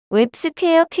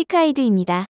웹스퀘어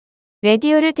퀵가이드입니다.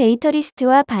 라디오를 데이터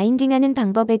리스트와 바인딩하는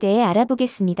방법에 대해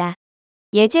알아보겠습니다.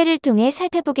 예제를 통해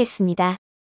살펴보겠습니다.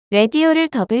 라디오를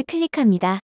더블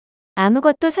클릭합니다.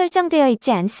 아무것도 설정되어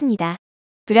있지 않습니다.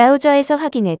 브라우저에서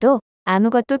확인해도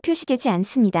아무것도 표시되지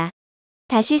않습니다.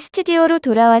 다시 스튜디오로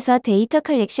돌아와서 데이터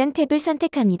컬렉션 탭을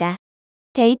선택합니다.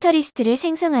 데이터 리스트를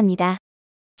생성합니다.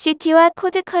 시티와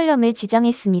코드 컬럼을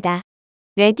지정했습니다.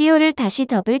 라디오를 다시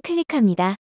더블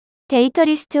클릭합니다. 데이터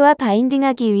리스트와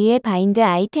바인딩하기 위해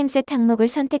BindItemSet 항목을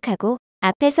선택하고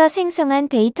앞에서 생성한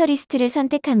데이터 리스트를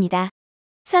선택합니다.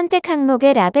 선택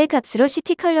항목의 라벨 값으로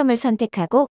시티 컬럼을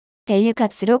선택하고 밸류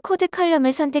값으로 코드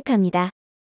컬럼을 선택합니다.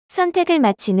 선택을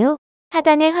마친 후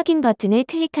하단의 확인 버튼을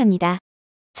클릭합니다.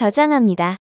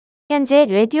 저장합니다. 현재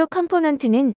라디오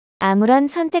컴포넌트는 아무런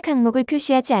선택 항목을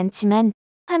표시하지 않지만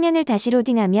화면을 다시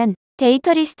로딩하면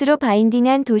데이터 리스트로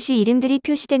바인딩한 도시 이름들이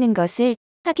표시되는 것을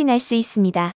확인할 수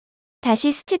있습니다.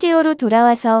 다시 스튜디오로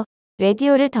돌아와서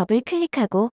라디오를 더블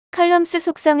클릭하고 컬럼수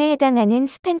속성에 해당하는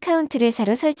SpanCount를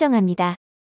 4로 설정합니다.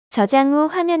 저장 후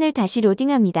화면을 다시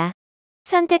로딩합니다.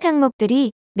 선택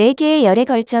항목들이 4개의 열에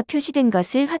걸쳐 표시된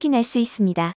것을 확인할 수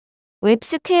있습니다.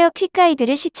 웹스퀘어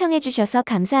퀵가이드를 시청해주셔서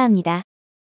감사합니다.